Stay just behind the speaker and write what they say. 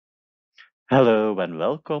Hello and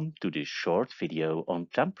welcome to this short video on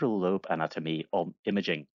temporal lobe anatomy on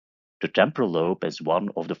imaging. The temporal lobe is one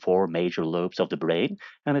of the four major lobes of the brain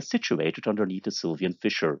and is situated underneath the sylvian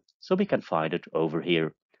fissure, so we can find it over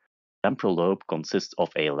here. Temporal lobe consists of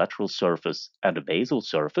a lateral surface and a basal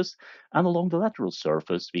surface, and along the lateral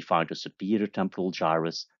surface we find the superior temporal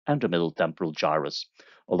gyrus and the middle temporal gyrus.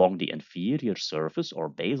 Along the inferior surface or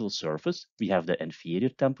basal surface, we have the inferior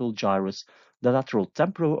temporal gyrus, the lateral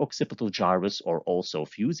temporo-occipital gyrus or also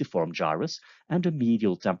fusiform gyrus, and the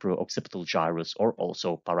medial temporo-occipital gyrus or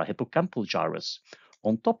also parahippocampal gyrus.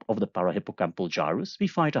 On top of the parahippocampal gyrus, we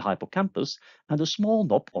find a hippocampus, and a small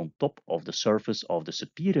knob on top of the surface of the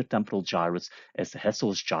superior temporal gyrus is the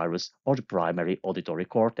Hessel's gyrus or the primary auditory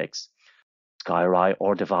cortex. Gyri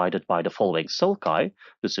are divided by the following sulci: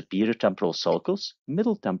 the superior temporal sulcus,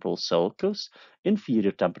 middle temporal sulcus,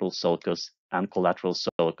 inferior temporal sulcus, and collateral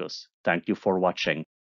sulcus. Thank you for watching.